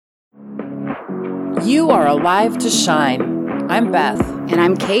You are alive to shine. I'm Beth. And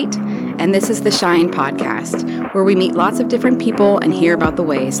I'm Kate, and this is the Shine Podcast, where we meet lots of different people and hear about the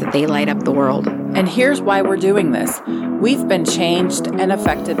ways that they light up the world. And here's why we're doing this. We've been changed and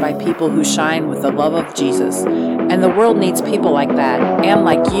affected by people who shine with the love of Jesus. And the world needs people like that, and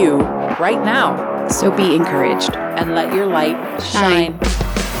like you, right now. So be encouraged. And let your light shine.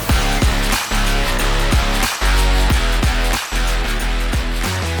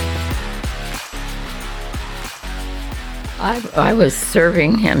 I was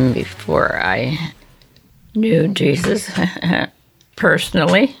serving him before I knew Jesus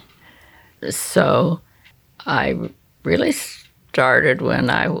personally. So I really started when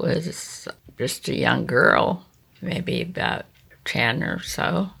I was just a young girl, maybe about 10 or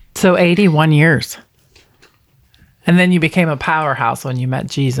so. So 81 years. And then you became a powerhouse when you met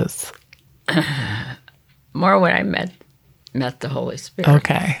Jesus. More when I met the Holy Spirit.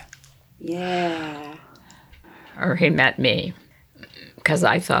 Okay. Yeah. Or he met me, because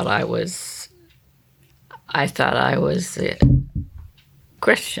I thought I was a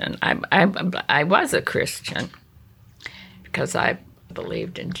Christian. I was a Christian because I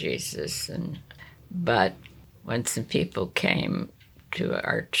believed in Jesus, but when some people came to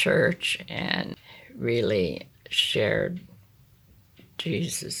our church and really shared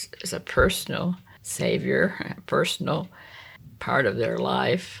Jesus as a personal Savior, a personal part of their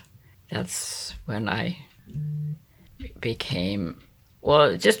life, that's when I became,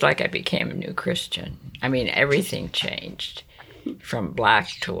 well, just like I became a new Christian. I mean, everything changed from black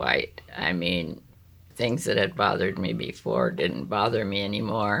to white. I mean, things that had bothered me before didn't bother me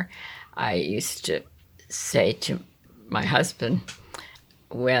anymore. I used to say to my husband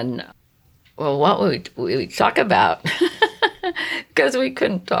what would we talk about? Because we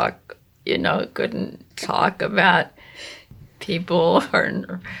couldn't talk, couldn't talk about people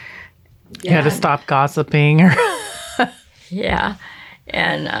or... You had to stop gossiping. Yeah,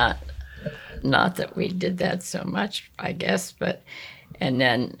 and not that we did that so much, I guess, and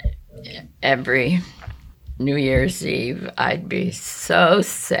then every New Year's Eve, I'd be so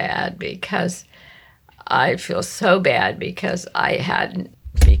sad because I feel so bad because I hadn't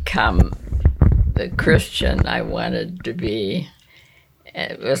become the Christian I wanted to be.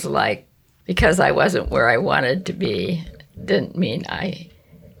 It was like, because I wasn't where I wanted to be, didn't mean I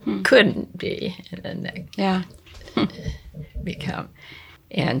couldn't be, and then become.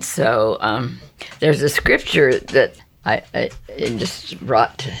 And so there's a scripture that it just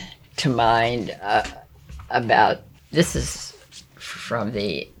brought to mind about, this is from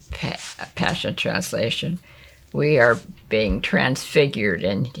the Passion Translation. We are being transfigured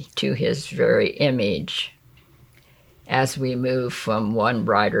into his very image as we move from one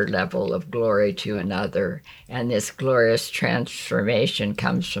brighter level of glory to another. And this glorious transformation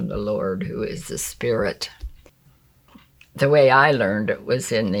comes from the Lord, who is the Spirit. The way I learned it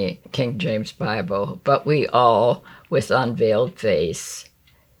was in the King James Bible. But we all, with unveiled face,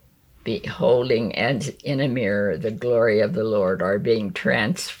 beholding as in a mirror the glory of the Lord, are being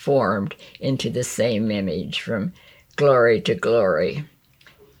transformed into the same image from glory to glory,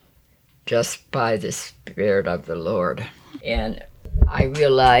 just by the Spirit of the Lord. And I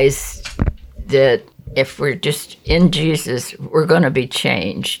realized that if we're just in Jesus, we're going to be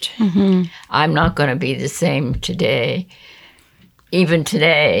changed. Mm-hmm. I'm not going to be the same today, even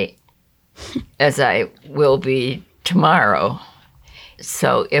today, as I will be tomorrow.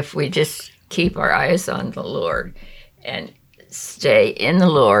 So if we just keep our eyes on the Lord and stay in the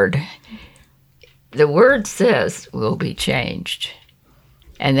Lord, the Word says we'll be changed.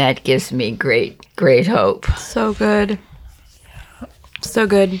 And that gives me great, great hope. So good. So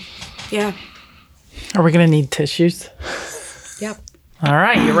good. Yeah. Are we going to need tissues? Yep. All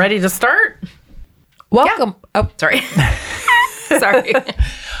right. You ready to start? Welcome. Yeah. Oh, sorry. Sorry.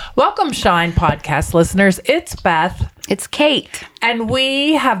 Welcome, Shine Podcast listeners. It's Beth. It's Kate. And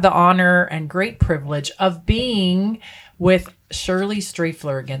we have the honor and great privilege of being with Shirley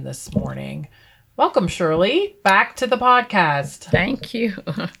Streifler again this morning. Welcome, Shirley, back to the podcast. Thank you.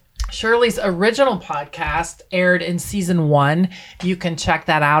 Shirley's original podcast aired in season 1. You can check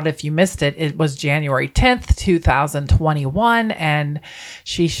that out if you missed it. It was January 10th, 2021, and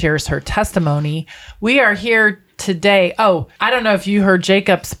she shares her testimony. We are here today. Oh, I don't know if you heard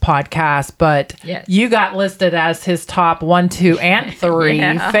Jacob's podcast, but yes, you got listed as his top 1, 2, and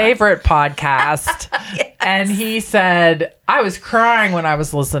 3 favorite podcast. Yes. And he said, I was crying when I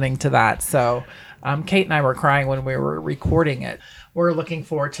was listening to that. So Kate and I were crying when we were recording it. We're looking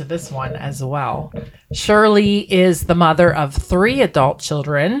forward to this one as well. Shirley is the mother of 3 adult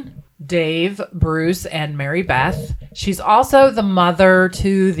children, Dave, Bruce, and Mary Beth. She's also the mother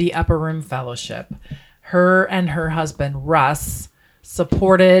to the Upper Room Fellowship. Her and her husband, Russ,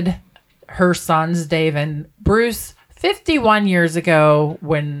 supported her sons, Dave and Bruce, 51 years ago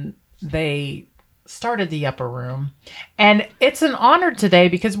when they started the Upper Room. And it's an honor today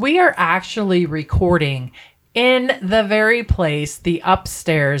because we are actually recording in the very place, the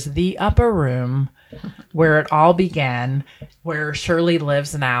upstairs, the Upper Room, where it all began, where Shirley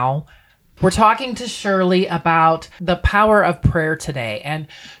lives now. We're talking to Shirley about the power of prayer today. And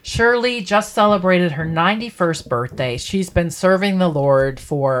Shirley just celebrated her 91st birthday. She's been serving the Lord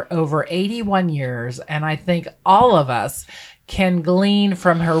for over 81 years. And I think all of us can glean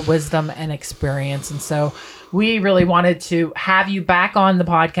from her wisdom and experience. And so we really wanted to have you back on the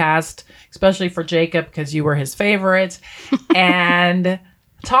podcast, especially for Jacob, because you were his favorite, and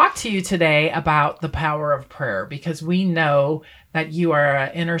talk to you today about the power of prayer, because we know that you are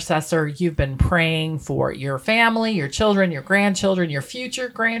an intercessor. You've been praying for your family, your children, your grandchildren, your future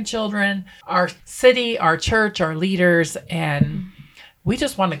grandchildren, our city, our church, our leaders, and we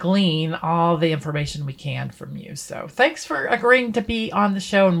just want to glean all the information we can from you. So thanks for agreeing to be on the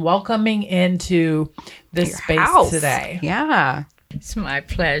show and welcoming into this Your space house. today. Yeah. It's my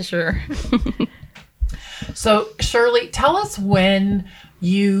pleasure. So Shirley, tell us when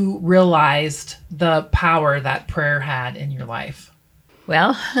you realized the power that prayer had in your life.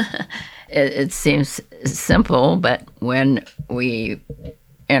 Well, it seems simple, but when we,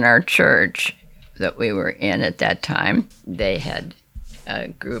 in our church that we were in at that time, they had a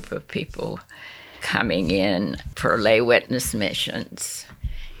group of people coming in for lay witness missions.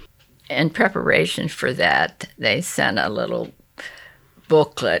 In preparation for that, they sent a little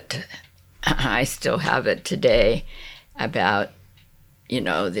booklet. I still have it today about,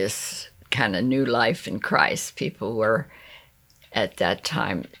 this kind of new life in Christ. People were at that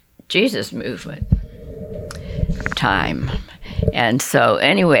time, Jesus movement time. And so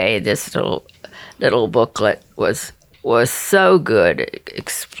anyway, this little booklet was so good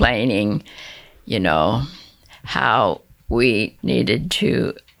explaining, how we needed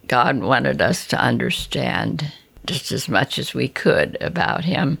to, God wanted us to understand just as much as we could about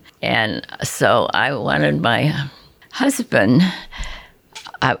him. And so I wanted my husband,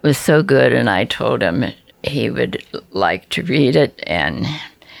 I was so good, and I told him he would like to read it. And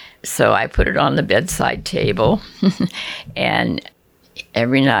so I put it on the bedside table, and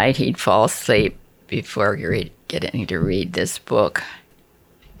every night he'd fall asleep before getting to read this book.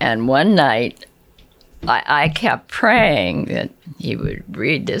 And one night, I kept praying that he would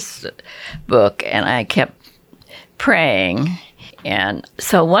read this book, and I kept praying. And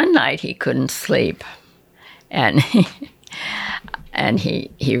so one night he couldn't sleep, and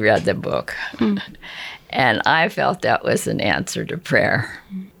he read the book. And I felt that was an answer to prayer.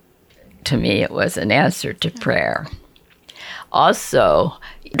 To me, it was an answer to prayer. Also,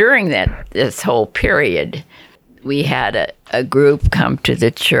 during this whole period, we had a group come to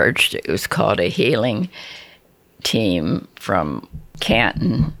the church. It was called a healing team from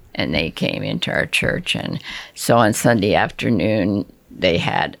Canton, and they came into our church. And so on Sunday afternoon, they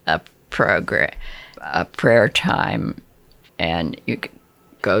had a prayer time, and you could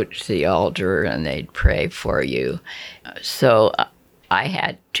go to the altar and they'd pray for you. So I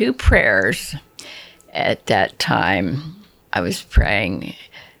had two prayers at that time. I was praying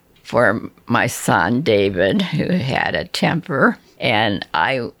for my son, David, who had a temper, and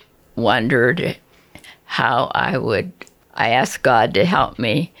I wondered how I asked God to help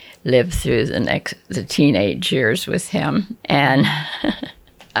me live through the teenage years with him. And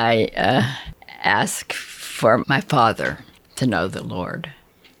I asked for my father to know the Lord.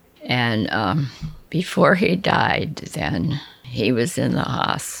 And before he died, then he was in the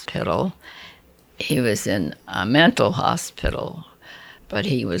hospital. He was in a mental hospital, but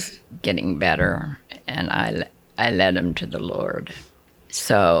he was getting better, and I led him to the Lord.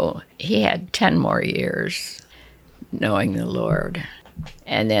 So he had 10 more years knowing the Lord.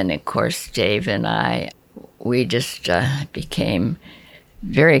 And then, of course, Dave and we just became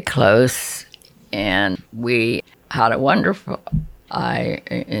very close, and we had a wonderful, I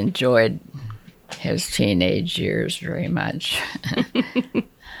enjoyed his teenage years very much.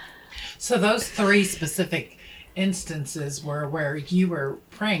 So those three specific instances were where you were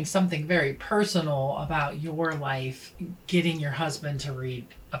praying something very personal about your life, getting your husband to read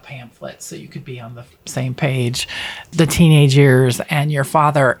a pamphlet so you could be on the same page, the teenage years, and your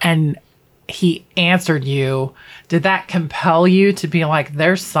father, and he answered you. Did that compel you to be like,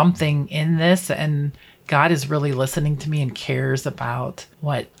 there's something in this, and God is really listening to me and cares about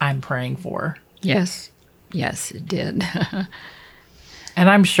what I'm praying for? Yes, it did. And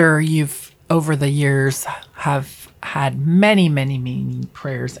I'm sure you've, over the years, have had many, many, many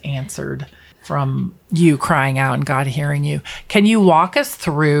prayers answered from you crying out and God hearing you. Can you walk us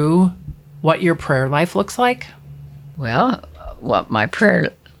through what your prayer life looks like? Well, what my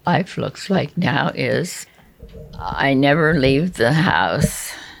prayer life looks like now is I never leave the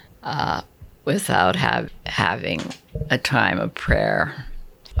house without having a time of prayer,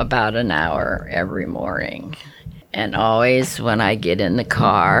 about an hour every morning. And always when I get in the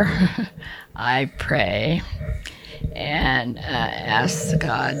car, I pray and ask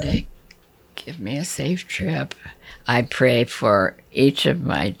God to give me a safe trip. I pray for each of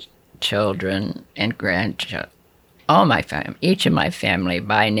my children and grandchildren, each of my family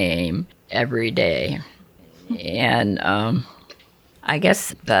by name every day. And I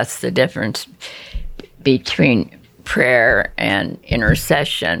guess that's the difference between prayer and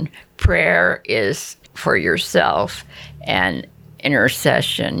intercession. Prayer is for yourself, and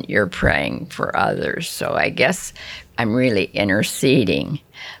intercession, you're praying for others. So I guess I'm really interceding.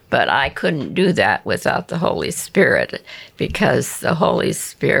 But I couldn't do that without the Holy Spirit, because the Holy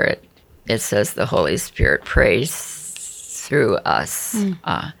Spirit, it says the Holy Spirit prays through us.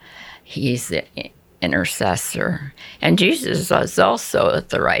 He's the intercessor. And Jesus is also at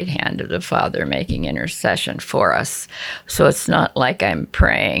the right hand of the Father making intercession for us. So it's not like I'm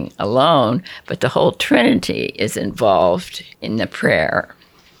praying alone, but the whole Trinity is involved in the prayer.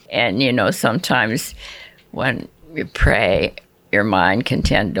 And, sometimes when you pray, your mind can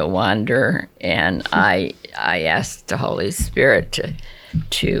tend to wander, and I ask the Holy Spirit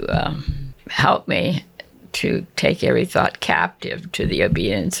to help me to take every thought captive to the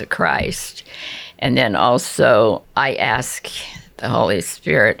obedience of Christ. And then also I ask the Holy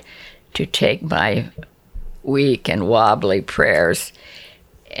Spirit to take my weak and wobbly prayers,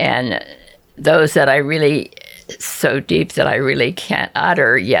 and those that I really, so deep that I really can't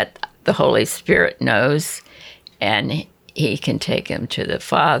utter, yet the Holy Spirit knows, and He can take them to the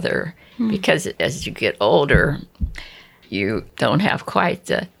Father. Because as you get older, you don't have quite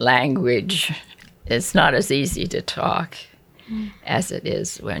the language. It's not as easy to talk as it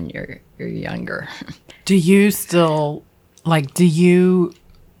is when you're younger. Do you still, do you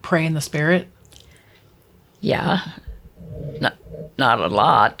pray in the Spirit? Yeah. Not a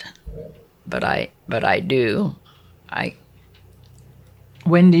lot, but I do.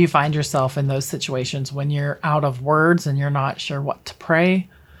 When do you find yourself in those situations, when you're out of words and you're not sure what to pray?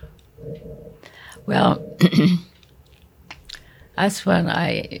 Well, that's when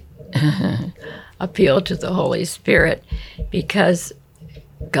I appeal to the Holy Spirit, because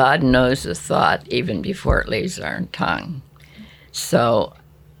God knows the thought even before it leaves our tongue. So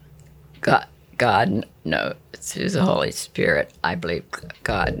God knows through the Holy Spirit. I believe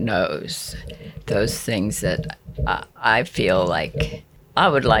God knows those things that I feel like I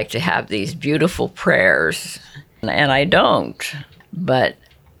would like to have these beautiful prayers, and I don't, but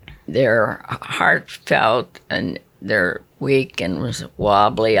they're heartfelt and they're weak and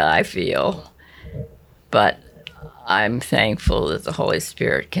wobbly, I feel. But I'm thankful that the Holy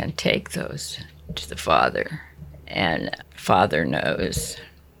Spirit can take those to the Father, and Father knows.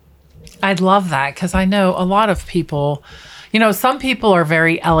 I'd love that, because I know a lot of people, some people are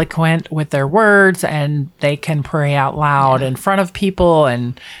very eloquent with their words and they can pray out loud in front of people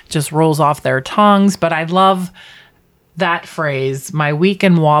and just rolls off their tongues. But I love that phrase, my weak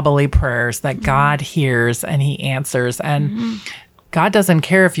and wobbly prayers, that God hears and He answers. And God doesn't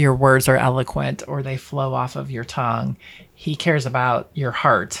care if your words are eloquent or they flow off of your tongue. He cares about your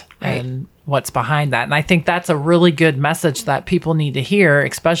heart and what's behind that. And I think that's a really good message that people need to hear,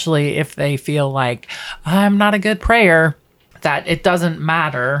 especially if they feel like, I'm not a good prayer, that it doesn't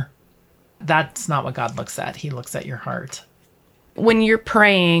matter. That's not what God looks at. He looks at your heart. When you're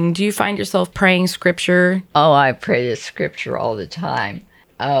praying, do you find yourself praying scripture? Oh, I pray the scripture all the time.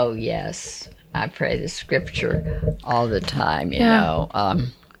 Oh, yes. I pray the scripture all the time, you know.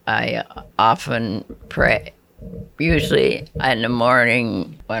 I often pray, usually in the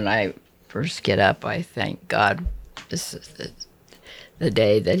morning when I first get up, I thank God this is the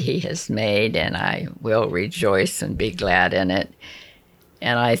day that He has made, and I will rejoice and be glad in it.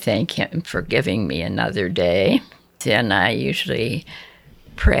 And I thank Him for giving me another day. Then I usually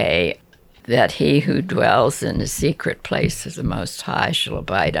pray that He who dwells in the secret place of the Most High shall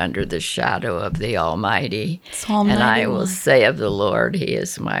abide under the shadow of the Almighty. And I will say of the Lord, He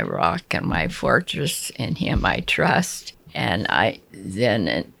is my rock and my fortress, in Him I trust. And then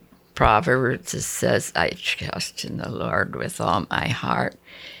in Proverbs it says, I trust in the Lord with all my heart,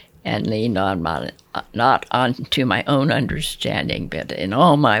 and lean not onto my own understanding, but in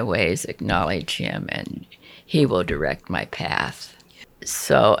all my ways acknowledge Him, and He will direct my path.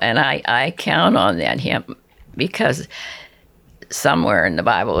 So, and I count on that him, because somewhere in the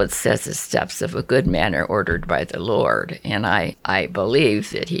Bible it says the steps of a good man are ordered by the Lord, and I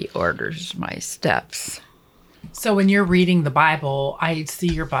believe that he orders my steps. So when you're reading the Bible, I see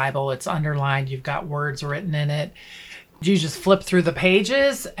your Bible, it's underlined, you've got words written in it. Do you just flip through the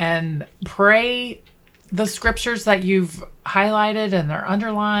pages and pray the scriptures that you've highlighted and are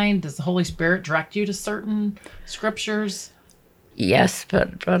underlined? Does the Holy Spirit direct you to certain scriptures? Yes,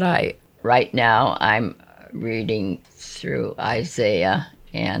 but right now I'm reading through Isaiah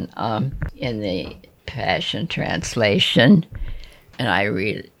and in the Passion Translation, and I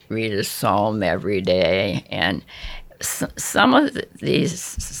read a psalm every day, and some of these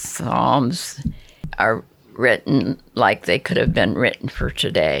psalms are written like they could have been written for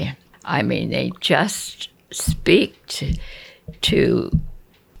today. I mean, they just speak to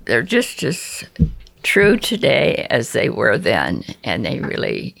they're just as true today as they were then, and they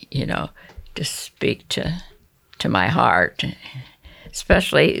really, just speak to my heart,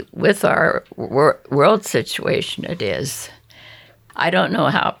 especially with our world situation it is. I don't know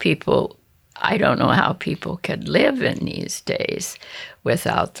how people could live in these days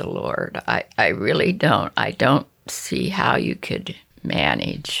without the Lord. I really don't. I don't see how you could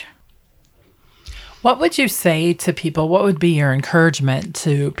manage. What would you say to people? What would be your encouragement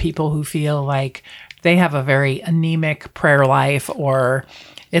to people who feel like they have a very anemic prayer life, or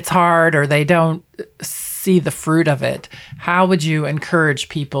it's hard, or they don't see the fruit of it? How would you encourage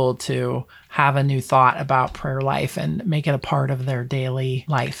people to have a new thought about prayer life and make it a part of their daily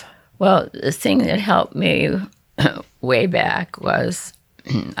life? Well, the thing that helped me way back was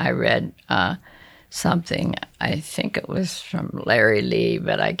I read something, I think it was from Larry Lee,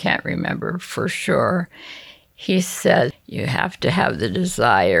 but I can't remember for sure. He said you have to have the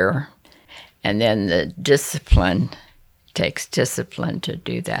desire, and then the discipline, takes discipline to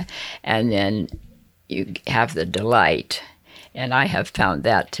do that, and then you have the delight. And I have found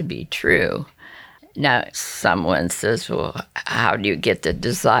that to be true. Now, someone says, well, how do you get the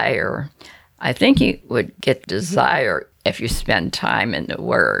desire? I think you would get desire if you spend time in the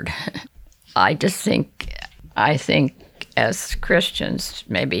Word. I think as Christians,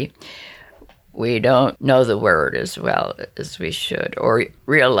 maybe we don't know the Word as well as we should, or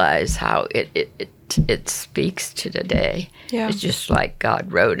realize how it speaks to today. Yeah. It's just like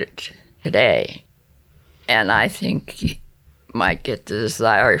God wrote it today. And I think you might get the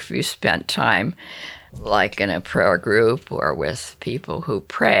desire if you spent time like in a prayer group or with people who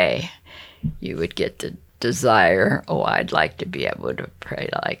pray. You would get the desire, I'd like to be able to pray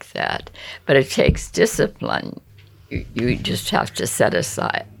like that. But it takes discipline. You just have to set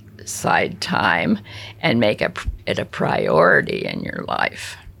aside time and make it a priority in your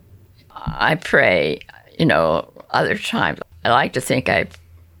life. I pray, other times. I like to think I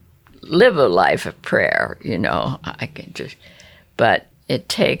live a life of prayer, I can but it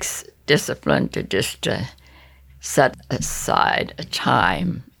takes discipline to just set aside a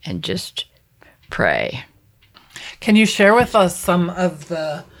time and just pray. Can you share with us some of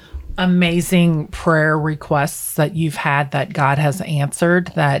the amazing prayer requests that you've had that God has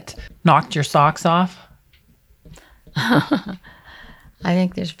answered that knocked your socks off? I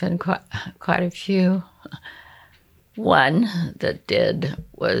think there's been quite a few. One that did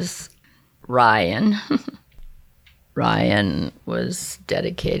was Ryan. Ryan was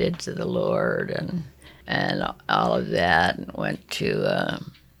dedicated to the Lord and all of that, and went to...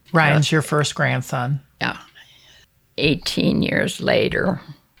 Ryan's your first grandson. Yeah. 18 years later,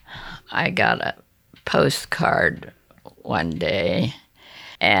 I got a postcard one day,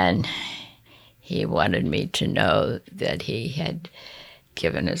 and he wanted me to know that he had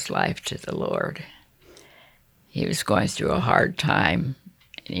given his life to the Lord. He was going through a hard time,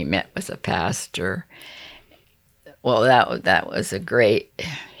 and he met with a pastor. Well, that was a great,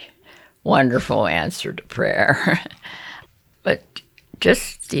 wonderful answer to prayer. But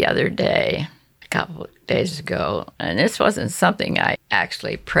just the other day, a couple of days ago, and this wasn't something I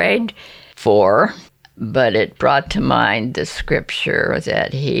actually prayed for, but it brought to mind the scripture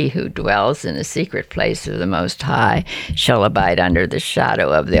that he who dwells in the secret place of the Most High shall abide under the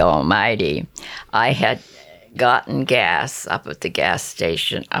shadow of the Almighty. I had gotten gas up at the gas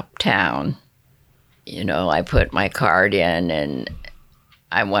station uptown. I put my card in, and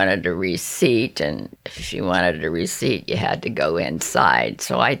I wanted a receipt, and if you wanted a receipt, you had to go inside.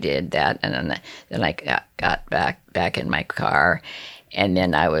 So I did that, and then I got back in my car, and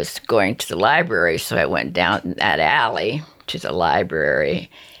then I was going to the library, so I went down that alley to the library,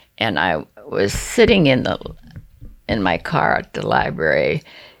 and I was sitting in my car at the library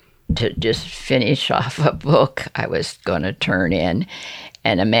to just finish off a book I was going to turn in.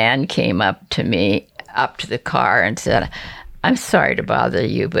 And a man came up to me, up to the car, and said, "I'm sorry to bother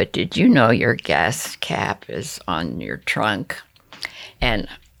you, but did you know your gas cap is on your trunk?" And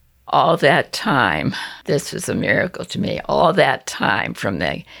all that time, this was a miracle to me, all that time from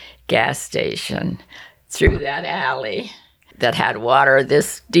the gas station through that alley that had water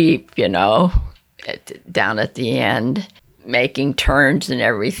this deep, down at the end, making turns and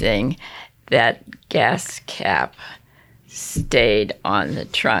everything, that gas cap stayed on the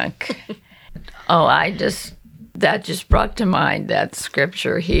trunk. That just brought to mind that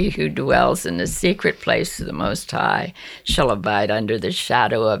scripture, "He who dwells in the secret place of the Most High shall abide under the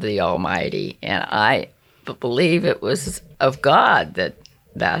shadow of the Almighty." And I believe it was of God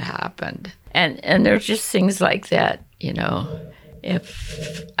that happened. And there's just things like that,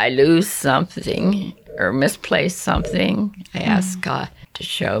 If I lose something or misplace something, I ask God to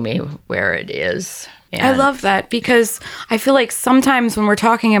show me where it is. I love that, because I feel like sometimes when we're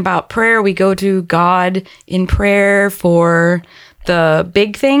talking about prayer, we go to God in prayer for the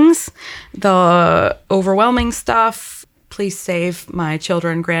big things, the overwhelming stuff. Please save my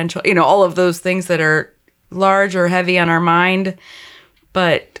children, grandchildren, all of those things that are large or heavy on our mind.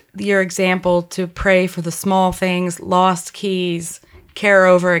 But your example to pray for the small things, lost keys, care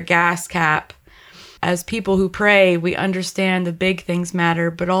over a gas cap. As people who pray, we understand the big things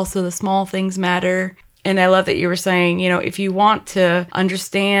matter, but also the small things matter. And I love that you were saying, if you want to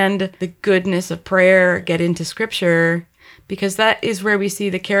understand the goodness of prayer, get into scripture, because that is where we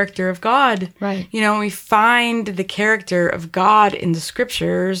see the character of God. Right. When we find the character of God in the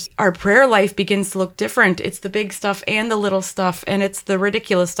scriptures, our prayer life begins to look different. It's the big stuff and the little stuff, and it's the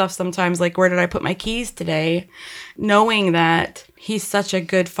ridiculous stuff sometimes, like, where did I put my keys today? Knowing that He's such a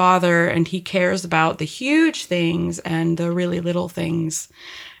good Father and He cares about the huge things and the really little things.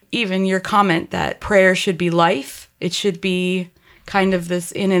 Even your comment that prayer should be life. It should be kind of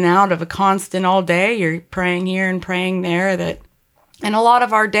this in and out of a constant all day. You're praying here and praying there. And a lot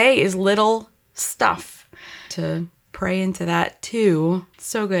of our day is little stuff. To pray into that too.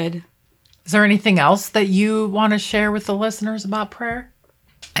 So good. Is there anything else that you want to share with the listeners about prayer?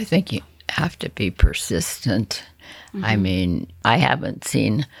 I think you have to be persistent. Mm-hmm. I mean, I haven't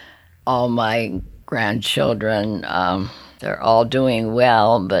seen all my grandchildren. They're all doing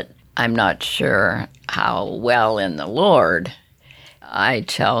well, but I'm not sure how well in the Lord. I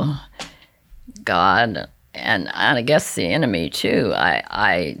tell God, and I guess the enemy too,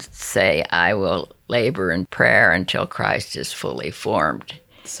 I say I will labor in prayer until Christ is fully formed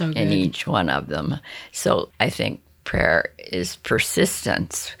in each one of them. So I think prayer is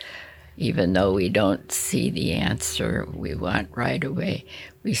persistence. Even though we don't see the answer we want right away,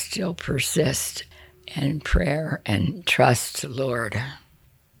 we still persist in prayer and trust the Lord.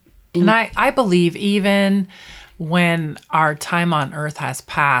 And I believe even when our time on earth has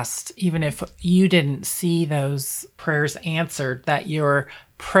passed, even if you didn't see those prayers answered, that your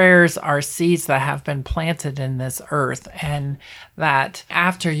prayers are seeds that have been planted in this earth, and that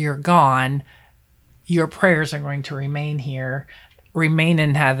after you're gone, your prayers are going to remain here, remain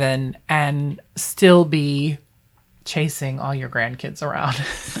in heaven, and still be chasing all your grandkids around.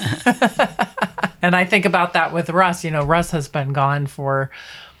 And I think about that with Russ. Russ has been gone for...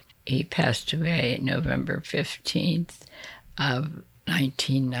 He passed away November 15th of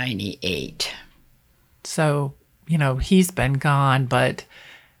 1998. So, he's been gone, but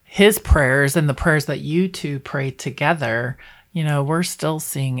his prayers and the prayers that you two prayed together, we're still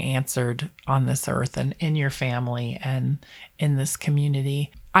seeing answered on this earth and in your family and in this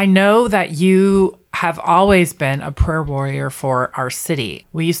community. I know that you have always been a prayer warrior for our city.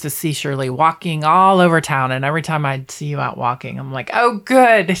 We used to see Shirley walking all over town, and every time I'd see you out walking, I'm like, oh,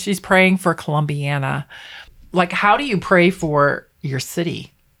 good, she's praying for Columbiana. Like, how do you pray for your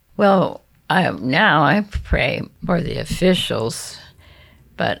city? Well, now I pray for the officials,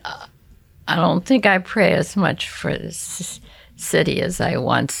 but I don't think I pray as much for the city as I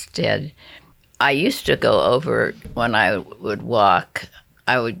once did. I used to go over, when I would walk,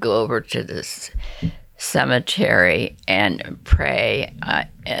 I would go over to this cemetery and pray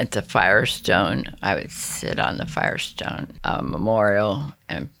at the Firestone. I would sit on the Firestone memorial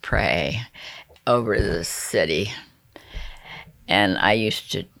and pray over the city. And I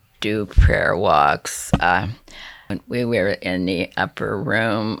used to do prayer walks. We were in the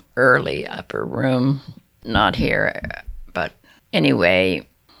early upper room, not here, but anyway,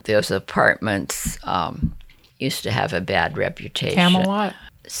 those apartments used to have a bad reputation. Camelot?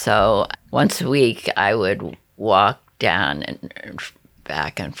 So once a week, I would walk down and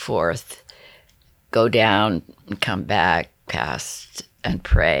back and forth, go down and come back past and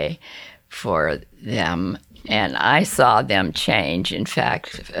pray for them. And I saw them change. In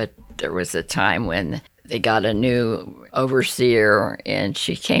fact, there was a time when they got a new overseer, and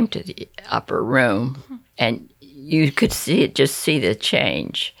she came to the upper room, and you could see the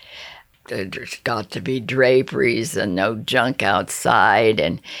change. There's got to be draperies and no junk outside,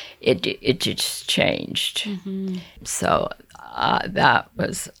 and it just changed. Mm-hmm. So that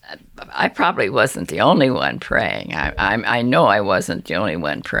was, I probably wasn't the only one praying. I know I wasn't the only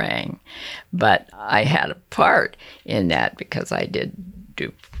one praying, but I had a part in that because I did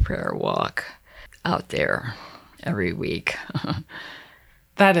do prayer walk out there every week.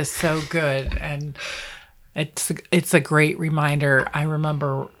 That is so good, and it's a great reminder. I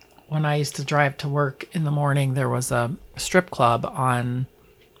remember when I used to drive to work in the morning, there was a strip club on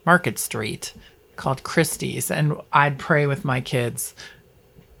Market Street called Christie's, and I'd pray with my kids,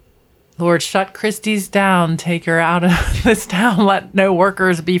 Lord, shut Christie's down, take her out of this town, let no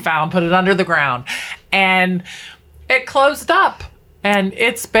workers be found, put it under the ground. And it closed up, and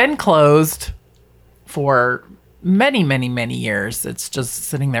it's been closed for many, many, many years. It's just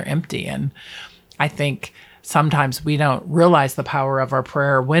sitting there empty. And I think sometimes we don't realize the power of our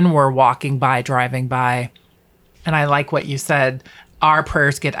prayer when we're walking by, driving by. And I like what you said. Our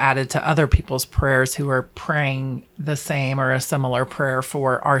prayers get added to other people's prayers who are praying the same or a similar prayer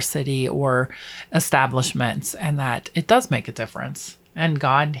for our city or establishments, and that it does make a difference. And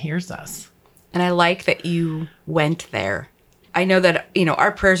God hears us. And I like that you went there. I know that,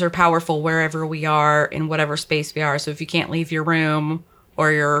 our prayers are powerful wherever we are, in whatever space we are. So if you can't leave your room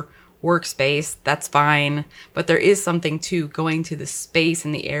or your workspace, that's fine. But there is something to going to the space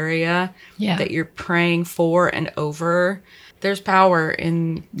in the area that you're praying for and over. There's power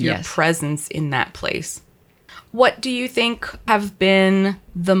in your presence in that place. What do you think have been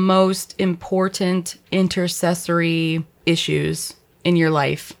the most important intercessory issues in your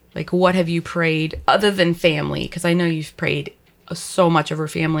life? Like, what have you prayed other than family? Because I know you've prayed so much over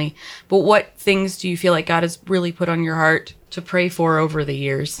family. But what things do you feel like God has really put on your heart to pray for over the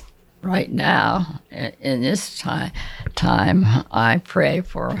years? Right now, in this time, I pray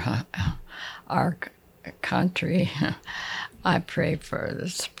for our country. I pray for the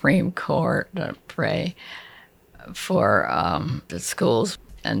Supreme Court. I pray for the schools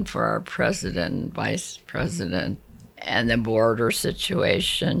and for our president and vice president and the border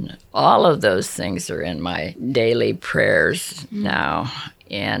situation. All of those things are in my daily prayers now.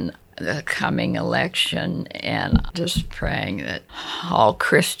 And the coming election, and just praying that all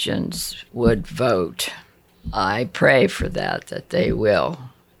Christians would vote. I pray for that they will.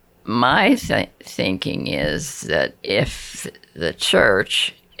 My thinking is that if the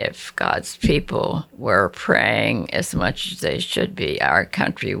church, if God's people were praying as much as they should be, our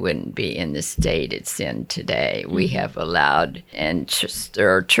country wouldn't be in the state it's in today. We have allowed, and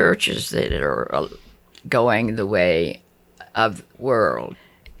there are churches that are going the way of the world,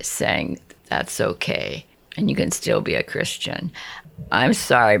 saying that's okay and you can still be a Christian. I'm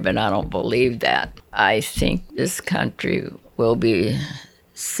sorry, but I don't believe that. I think this country will be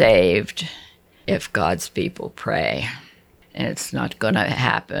saved if God's people pray. And it's not going to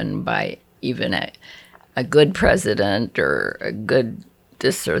happen by even a good president or a good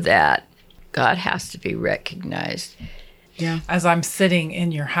this or that. God has to be recognized. Yeah. As I'm sitting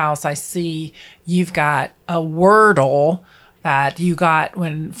in your house, I see you've got a Wordle that you got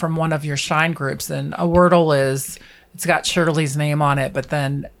from one of your Shine groups. And a Wordle it's got Shirley's name on it, but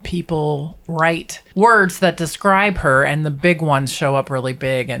then people write words that describe her, and the big ones show up really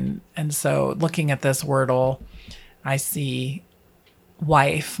big. And so looking at this Wordle, I see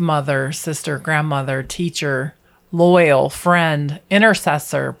wife, mother, sister, grandmother, teacher, loyal, friend,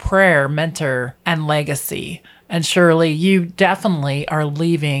 intercessor, prayer, mentor, and legacy. And Shirley, you definitely are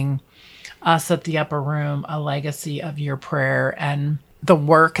leaving us at the upper room a legacy of your prayer and the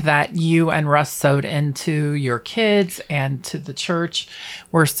work that you and Russ sowed into your kids and to the church.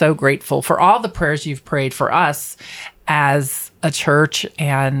 We're so grateful for all the prayers you've prayed for us as a church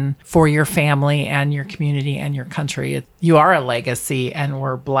and for your family and your community and your country. You are a legacy, and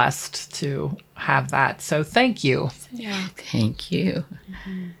we're blessed to have that. So thank you. Yeah. Thank you.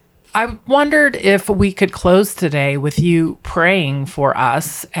 Mm-hmm. I wondered if we could close today with you praying for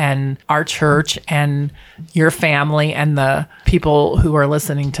us and our church and your family and the people who are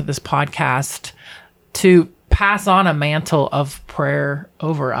listening to this podcast to pass on a mantle of prayer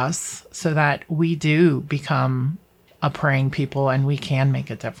over us so that we do become a praying people and we can make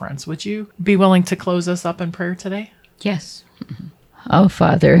a difference. Would you be willing to close us up in prayer today? Yes. Oh,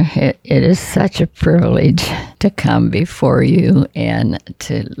 Father, it is such a privilege to come before you and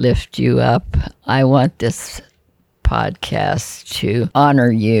to lift you up. I want this podcast to honor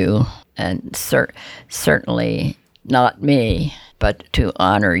you, and certainly not me, but to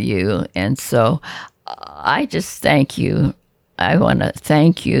honor you. And so I just thank you. I want to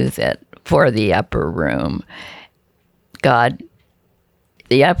thank you for the upper room. God,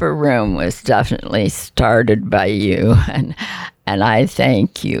 the upper room was definitely started by you, and I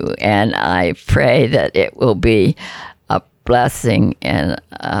thank you, and I pray that it will be a blessing and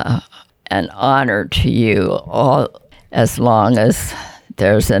an honor to you all, as long as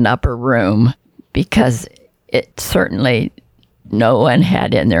there's an upper room, because it certainly no one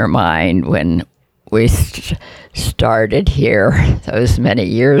had in their mind when we started here those many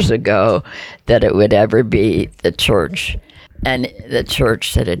years ago that it would ever be the church, and the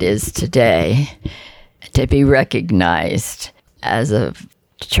church that it is today, to be recognized as a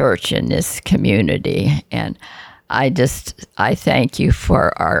church in this community. And I thank you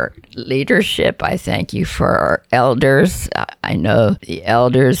for our leadership. I thank you for our elders. I know the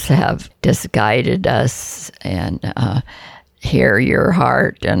elders have just guided us and hear your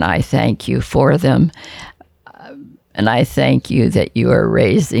heart, and I thank you for them. And I thank you that you are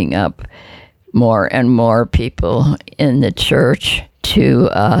raising up more and more people in the church to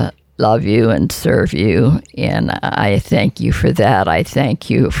love you and serve you. And I thank you for that. I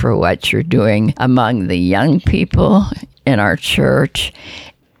thank you for what you're doing among the young people in our church.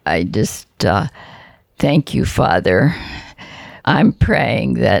 I just thank you, Father. I'm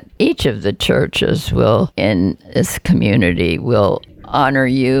praying that each of the churches in this community will honor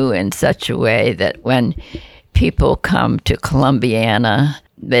you in such a way that when people come to Columbiana,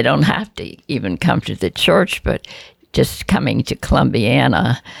 they don't have to even come to the church, but just coming to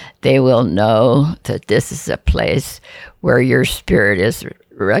Columbiana, they will know that this is a place where your spirit is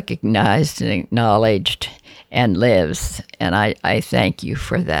recognized and acknowledged and lives. And I thank you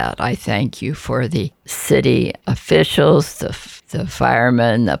for that. I thank you for the city officials, the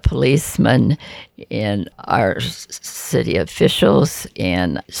firemen, the policemen, and our city officials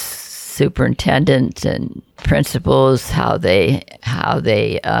and superintendents and principals, how they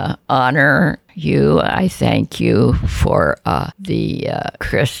honor you. I thank you for the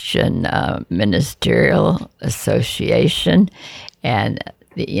Christian Ministerial Association and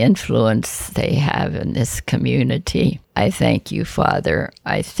the influence they have in this community. I thank you, Father.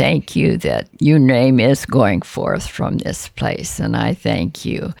 I thank you that your name is going forth from this place, and I thank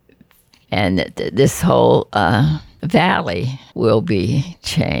you. And that this whole valley will be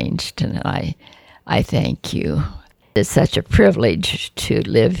changed, and I thank you. It's such a privilege to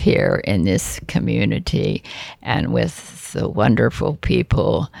live here in this community and with the wonderful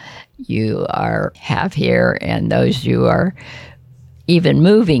people you have here and those you are even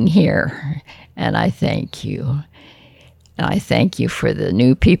moving here. And I thank you. And I thank you for the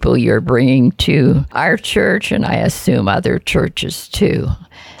new people you're bringing to our church, and I assume other churches too.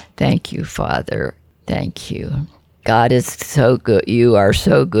 Thank you, Father. Thank you. God is so good. You are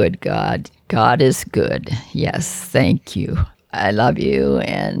so good, God. God is good. Yes, thank you. I love you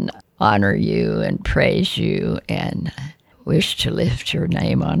and honor you and praise you and wish to lift your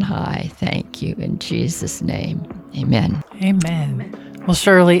name on high. Thank you in Jesus' name. Amen. Amen. Well,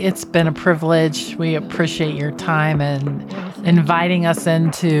 Shirley, it's been a privilege. We appreciate your time and inviting us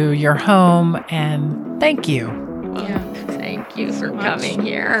into your home, and thank you. Yeah, thank you for coming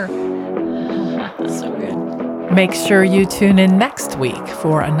here. So good. Make sure you tune in next week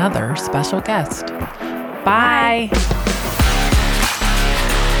for another special guest. Bye.